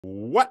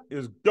What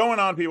is going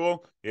on,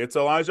 people? It's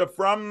Elijah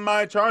from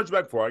my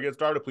chargeback. Before I get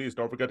started, please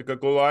don't forget to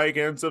click the like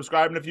and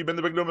subscribe. And if you've been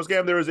the victim of a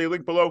scam, there is a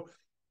link below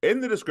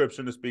in the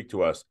description to speak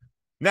to us.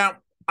 Now,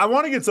 I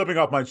want to get something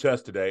off my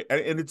chest today,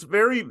 and it's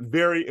very,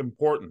 very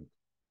important.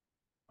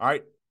 All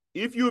right.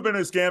 If you have been a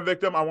scam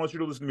victim, I want you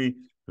to listen to me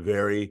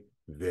very,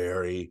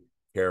 very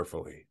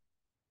carefully.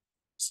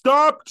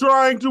 Stop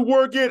trying to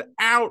work it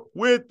out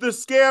with the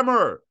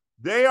scammer.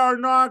 They are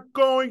not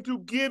going to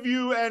give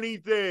you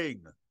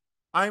anything.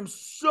 I'm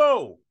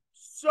so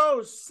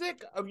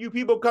sick of you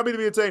people coming to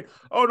me and saying,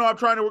 oh, no, I'm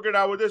trying to work it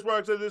out with this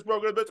broker, this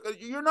broker.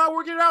 You're not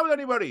working it out with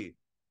anybody.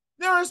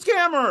 They're a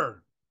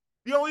scammer.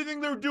 The only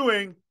thing they're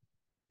doing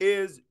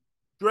is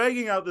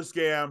dragging out the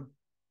scam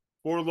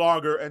for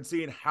longer and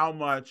seeing how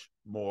much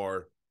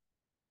more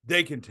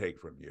they can take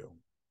from you.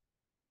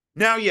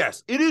 Now,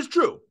 yes, it is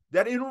true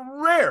that in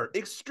rare,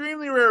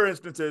 extremely rare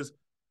instances,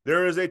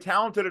 there is a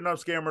talented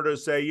enough scammer to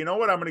say, you know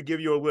what, I'm going to give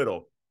you a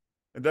little.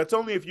 And that's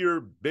only if you're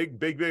big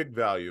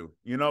value.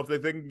 You know, if they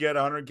think can get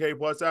 100K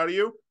plus out of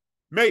you,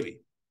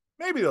 maybe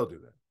they'll do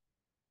that.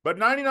 But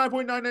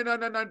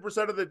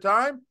 99.9999% of the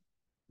time,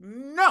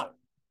 no.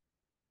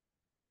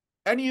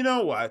 And you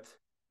know what?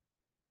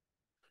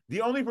 The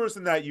only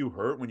person that you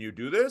hurt when you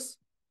do this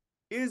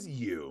is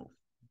you.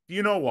 Do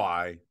you know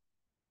why?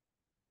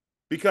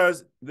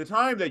 Because the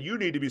time that you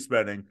need to be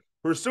spending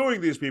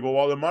pursuing these people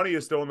while the money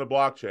is still in the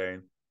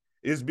blockchain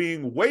is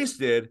being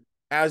wasted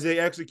as they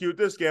execute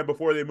this scam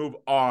before they move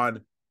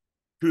on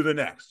to the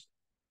next.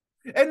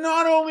 And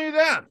not only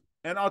that,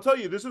 and I'll tell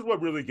you, this is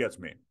what really gets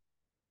me.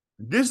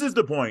 This is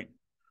the point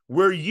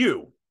where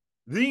you,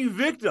 the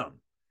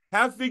victim,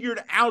 have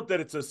figured out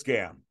that it's a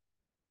scam.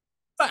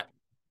 But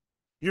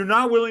you're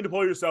not willing to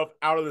pull yourself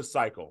out of the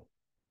cycle.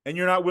 And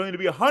you're not willing to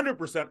be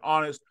 100%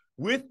 honest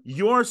with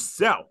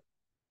yourself.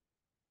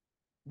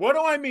 What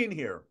do I mean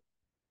here?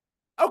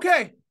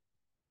 Okay,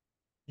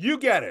 you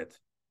get it.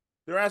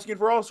 They're asking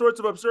for all sorts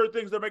of absurd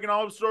things. They're making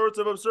all sorts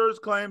of absurd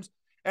claims.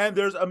 And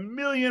there's a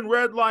million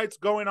red lights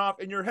going off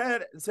in your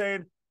head and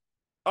saying,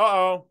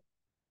 uh-oh.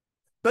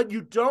 But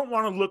you don't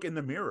want to look in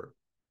the mirror.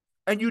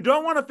 And you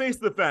don't want to face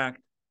the fact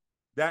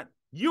that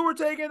you were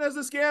taken as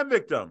a scam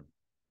victim.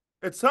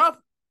 It's tough.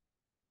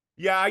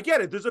 Yeah, I get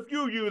it. There's a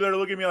few of you that are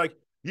looking at me like,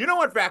 you know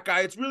what, fat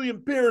guy? It's really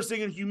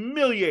embarrassing and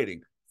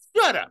humiliating.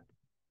 Shut up.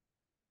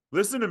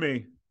 Listen to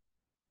me.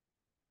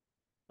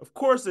 Of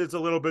course it's a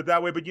little bit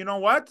that way, but you know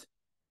what?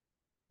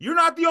 You're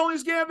not the only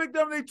scam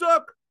victim they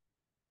took.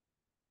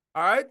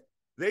 All right?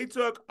 They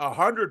took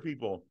 100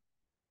 people,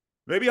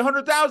 maybe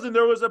 100,000.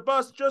 There was a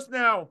bust just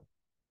now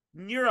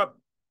in Europe.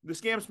 The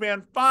scam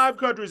spanned 5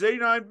 countries,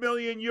 89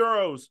 million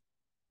euros.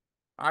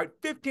 All right,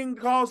 15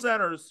 call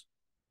centers.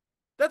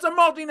 That's a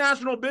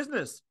multinational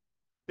business.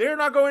 They're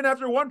not going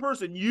after one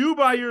person. You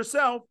by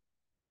yourself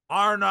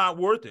are not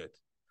worth it.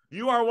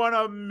 You are one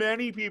of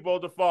many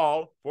people to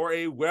fall for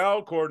a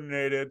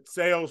well-coordinated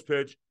sales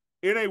pitch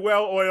in a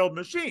well-oiled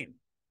machine.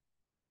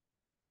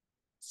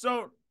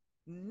 So,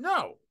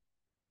 no.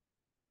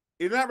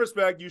 In that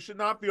respect, you should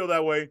not feel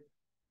that way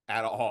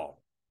at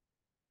all.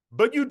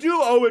 But you do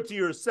owe it to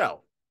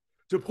yourself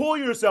to pull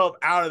yourself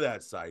out of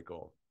that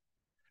cycle,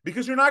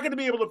 because you're not going to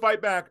be able to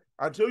fight back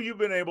until you've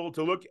been able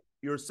to look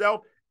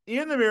yourself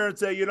in the mirror and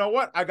say, you know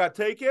what? I got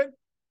taken.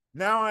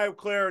 Now I have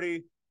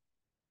clarity.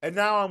 And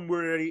now I'm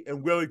ready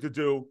and willing to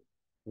do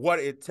what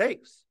it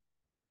takes.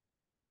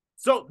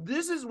 So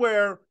this is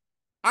where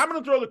I'm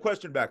going to throw the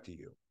question back to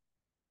you.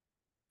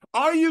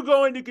 Are you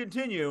going to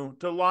continue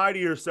to lie to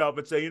yourself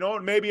and say, you know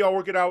what, maybe I'll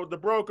work it out with the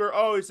broker.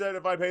 Oh, he said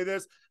if I pay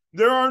this,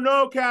 there are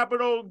no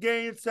capital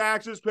gains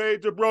taxes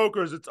paid to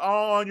brokers. It's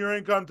all on your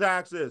income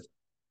taxes.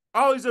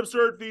 All these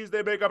absurd fees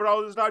they make up and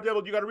all this not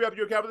able, you got to re-up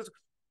your capital.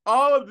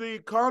 All of the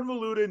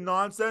convoluted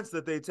nonsense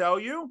that they tell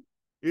you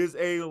is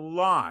a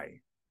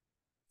lie.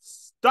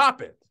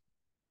 Stop it.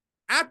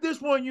 At this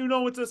point, you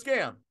know it's a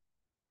scam.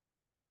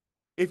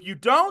 If you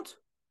don't,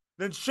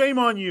 then shame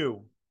on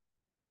you.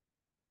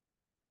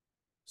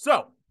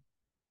 So,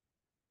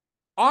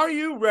 are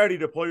you ready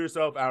to pull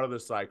yourself out of the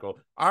cycle?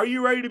 Are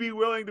you ready to be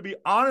willing to be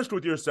honest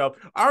with yourself?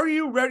 Are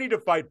you ready to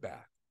fight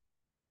back?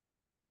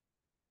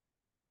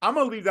 I'm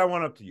going to leave that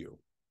one up to you.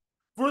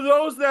 For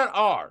those that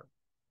are,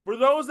 for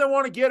those that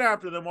want to get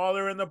after them while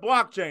they're in the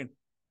blockchain,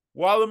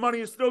 while the money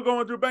is still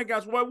going through bank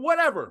accounts,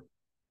 whatever,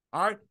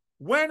 all right?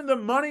 When the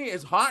money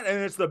is hot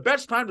and it's the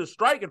best time to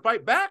strike and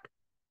fight back,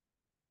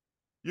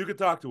 you can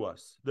talk to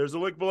us. There's a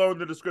link below in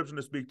the description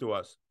to speak to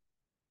us.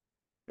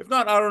 If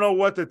not, I don't know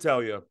what to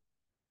tell you.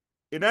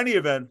 In any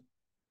event,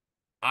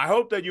 I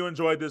hope that you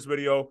enjoyed this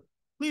video.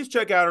 Please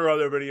check out our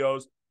other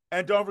videos.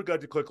 And don't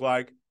forget to click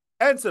like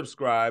and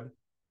subscribe.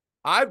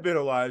 I've been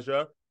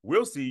Elijah.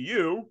 We'll see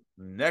you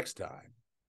next time.